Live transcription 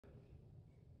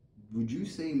would you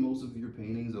say most of your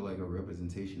paintings are like a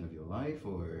representation of your life,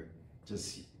 or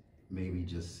just maybe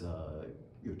just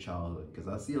your childhood? Because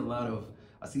I see a lot of,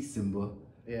 I see Simba,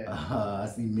 Yeah, I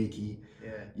see Mickey,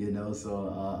 yeah, you know. So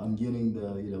I'm getting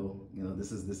the,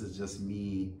 this is just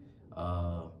me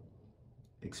uh,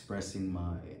 expressing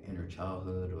my inner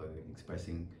childhood, or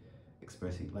expressing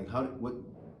like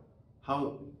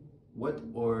how what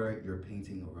or your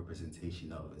painting a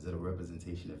representation of? Is it a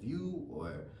representation of you,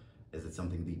 or is it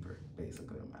something deeper?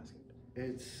 Basically, I'm asking.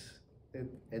 it's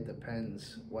it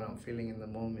depends what I'm feeling in the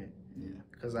moment. Yeah.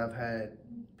 Because I've had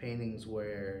paintings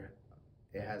where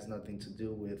it has nothing to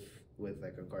do with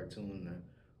like a cartoon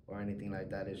or anything like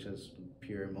that. It's just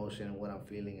pure emotion and what I'm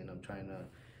feeling, and I'm trying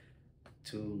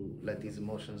to let these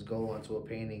emotions go onto a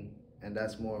painting, and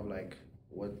that's more of like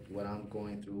what I'm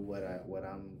going through, what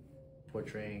I'm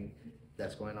portraying,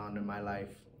 that's going on in my life.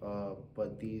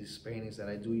 But these paintings that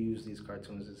I do use, these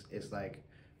cartoons, is like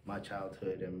my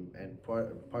childhood and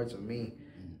parts of me,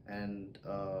 Mm. and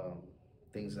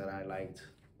things that I liked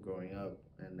growing up,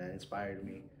 and that inspired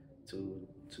me to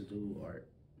do art.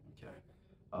 Okay.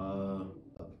 Uh,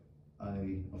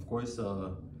 I of course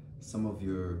some of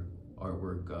your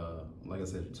artwork, like I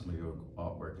said, some of your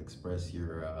artwork express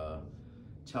your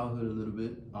childhood a little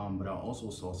bit. But I also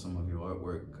saw some of your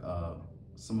artwork.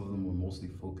 Some of them were mostly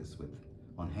focused with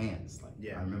on hands. Like I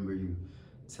Yeah, remember you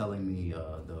telling me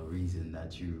the reason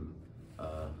that you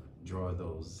uh, draw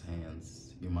those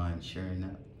hands. You mind sharing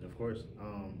that? of course.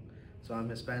 So I'm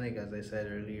Hispanic, as I said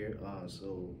earlier.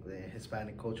 So the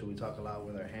Hispanic culture, we talk a lot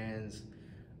with our hands,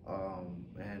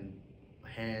 and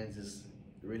hands is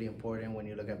really important when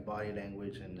you look at body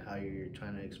language and how you're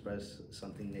trying to express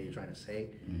something that you're trying to say.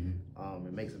 Mm-hmm.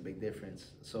 It makes a big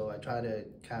difference. So I try to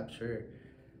capture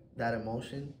that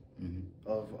emotion Mm-hmm.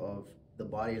 of the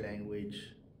body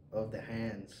language of the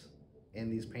hands in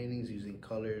these paintings using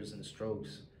colors and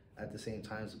strokes at the same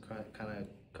time to kind of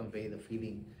convey the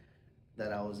feeling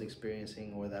that I was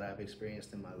experiencing or that I've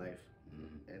experienced in my life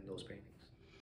Mm-hmm. in those paintings.